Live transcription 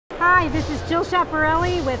Hi, this is Jill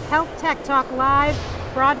Schiaparelli with HealthTech Talk Live,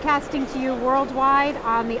 broadcasting to you worldwide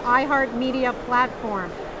on the iHeart media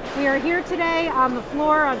platform. We are here today on the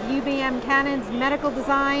floor of UBM Cannon's Medical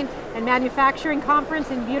Design and Manufacturing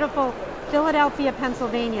Conference in beautiful Philadelphia,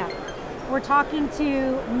 Pennsylvania. We're talking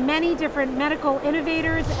to many different medical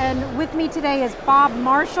innovators, and with me today is Bob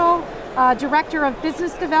Marshall, Director of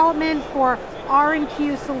Business Development for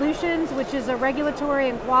R&Q Solutions, which is a regulatory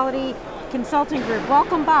and quality consulting group.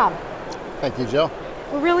 Welcome, Bob. Thank you, Jill.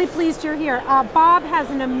 We're really pleased you're here. Bob has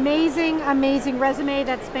an amazing resume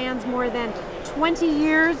that spans more than 20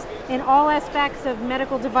 years in all aspects of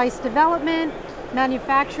medical device development,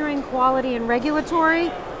 manufacturing, quality, and regulatory.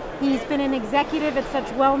 He's been an executive at such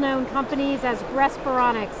well-known companies as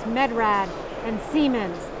Respironics, Medrad, and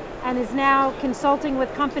Siemens, and is now consulting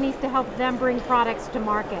with companies to help them bring products to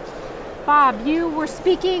market. Bob, you were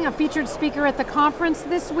a featured speaker at the conference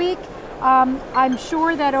this week. I'm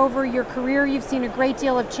sure that over your career you've seen a great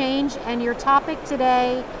deal of change, and your topic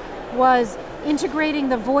today was integrating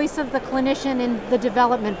the voice of the clinician in the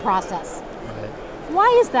development process. Right.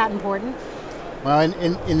 Why is that important? Well,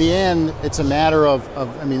 in the end, it's a matter of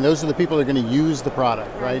those are the people that are going to use the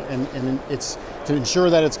product, right? And it's to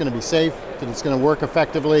ensure that it's going to be safe, that it's going to work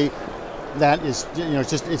effectively. That is,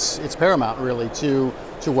 it's paramount really to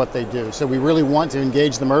what they do. So we really want to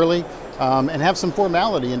engage them early and have some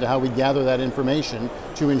formality into how we gather that information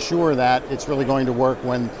to ensure that it's really going to work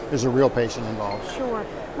when there's a real patient involved. Sure.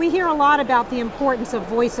 We hear a lot about the importance of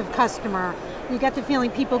voice of customer. You get the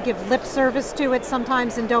feeling people give lip service to it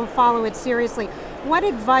sometimes and don't follow it seriously. What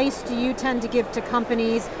advice do you tend to give to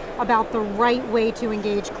companies about the right way to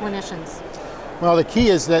engage clinicians? Well, the key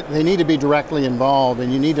is that they need to be directly involved,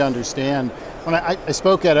 and you need to understand. When I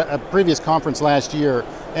spoke at a previous conference last year,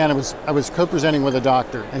 and I was co-presenting with a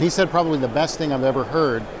doctor, and he said probably the best thing I've ever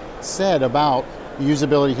heard said about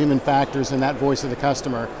usability, human factors, and that voice of the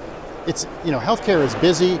customer. It's, healthcare is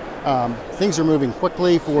busy, things are moving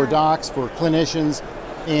quickly for docs, for clinicians,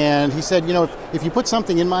 and he said, if you put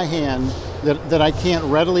something in my hand that I can't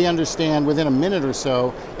readily understand within a minute or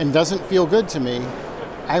so and doesn't feel good to me,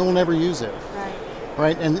 I will never use it.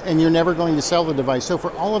 Right, and you're never going to sell the device. So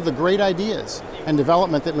for all of the great ideas and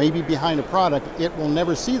development that may be behind a product, it will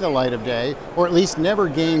never see the light of day, or at least never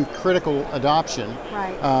gain critical adoption.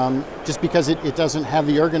 Right. Just because it doesn't have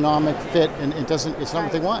the ergonomic fit, and it's not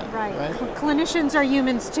what they want. Right. Clinicians are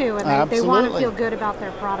humans too, and they want to feel good about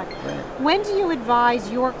their product. Right. When do you advise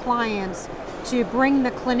your clients to bring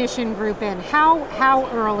the clinician group in? How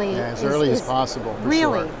early? Yeah, as early as possible. For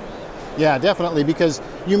really? Sure. Yeah, definitely, because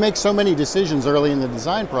you make so many decisions early in the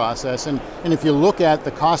design process, and if you look at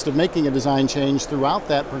the cost of making a design change throughout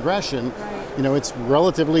that progression, it's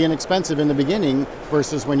relatively inexpensive in the beginning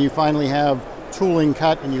versus when you finally have tooling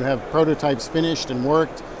cut and you have prototypes finished and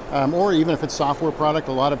worked, or even if it's software product,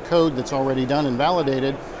 a lot of code that's already done and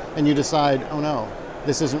validated, and you decide, oh no,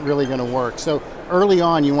 this isn't really going to work. So early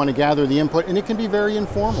on you want to gather the input, and it can be very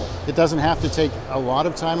informal. It doesn't have to take a lot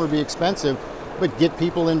of time or be expensive, but get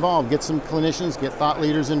people involved, get some clinicians, get thought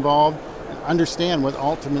leaders involved, and understand what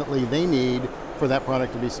ultimately they need for that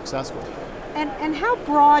product to be successful. And how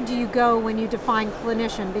broad do you go when you define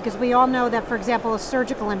clinician? Because we all know that, for example, a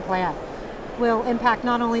surgical implant will impact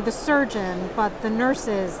not only the surgeon, but the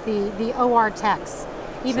nurses, the OR techs,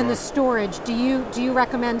 even the storage. Do you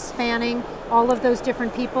recommend spanning all of those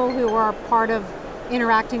different people who are part of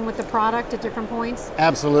interacting with the product at different points?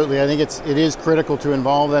 Absolutely. I think it is critical to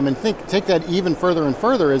involve them, and take that even further and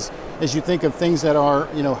further as you think of things that are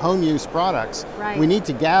home use products. Right. We need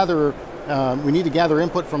to gather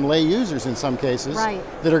input from lay users in some cases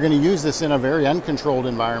that are going to use this in a very uncontrolled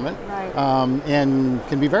environment, and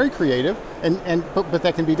can be very creative, but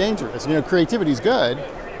that can be dangerous. Creativity is good,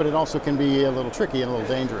 but it also can be a little tricky and a little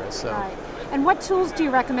dangerous. So. Right. And what tools do you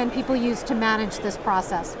recommend people use to manage this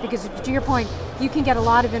process? Because to your point, you can get a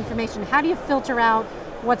lot of information. How do you filter out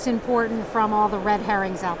what's important from all the red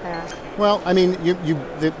herrings out there? Well,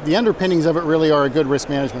 the underpinnings of it really are a good risk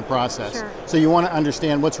management process. Sure. So you want to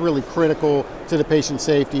understand what's really critical to the patient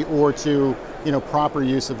safety or to proper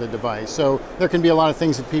use of the device. So there can be a lot of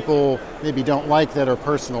things that people maybe don't like that are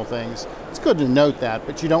personal things. It's good to note that,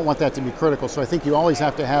 but you don't want that to be critical. So I think you always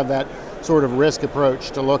have to have that sort of risk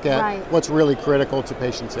approach to look at what's really critical to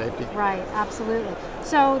patient safety. Right, absolutely.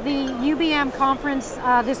 So the UBM conference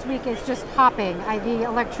this week is just popping. The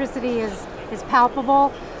electricity is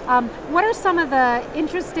palpable. What are some of the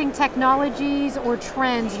interesting technologies or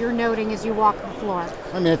trends you're noting as you walk the floor?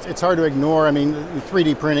 It's hard to ignore.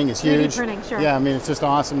 3D printing is huge. 3D printing, sure. Yeah, it's just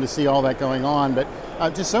awesome to see all that going on, but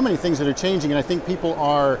just so many things that are changing, and I think people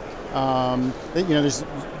are There's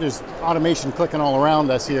automation clicking all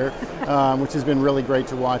around us here, which has been really great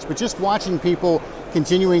to watch. But just watching people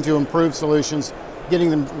continuing to improve solutions, getting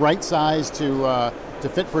them right sized to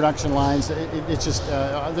fit production lines, it's just,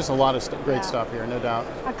 there's a lot of great stuff here, no doubt.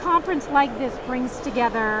 A conference like this brings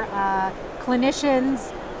together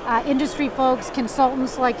clinicians, industry folks,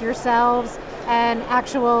 consultants like yourselves, and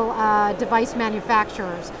actual device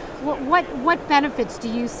manufacturers. What benefits do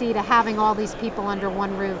you see to having all these people under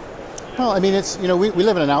one roof? Well, I mean, it's, we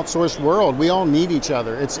live in an outsourced world. We all need each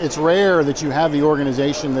other. It's rare that you have the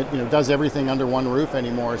organization that does everything under one roof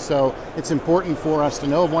anymore. So it's important for us to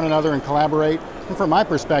know of one another and collaborate. And from my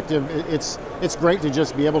perspective, it's great to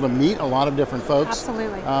just be able to meet a lot of different folks.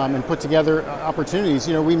 Absolutely. And put together opportunities.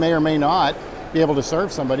 We may or may not be able to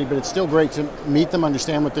serve somebody, but it's still great to meet them,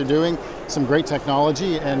 understand what they're doing, some great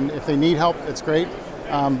technology, and if they need help, it's great.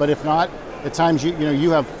 But if not, at times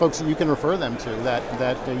you have folks that you can refer them to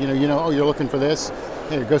that oh, you're looking for this,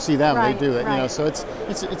 here, go see them. Right, they do it. right. So it's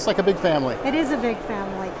like a big family. It is a big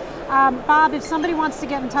family. Bob, if somebody wants to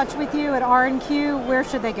get in touch with you at R&Q, where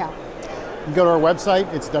should they go? You can go to our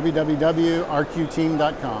website. It's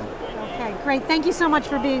www.rqteam.com. Okay, great. Thank you so much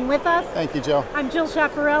for being with us. Thank you, Jill. I'm Jill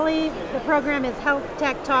Schiaparelli. The program is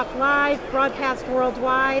HealthTech Talk Live, broadcast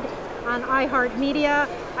worldwide on iHeart Media.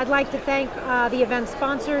 I'd like to thank the event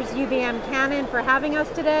sponsors, UBM Canon, for having us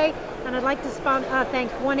today, and I'd like to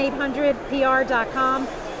thank 1-800-PR.com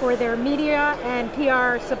for their media and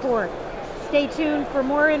PR support. Stay tuned for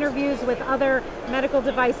more interviews with other medical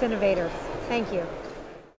device innovators. Thank you.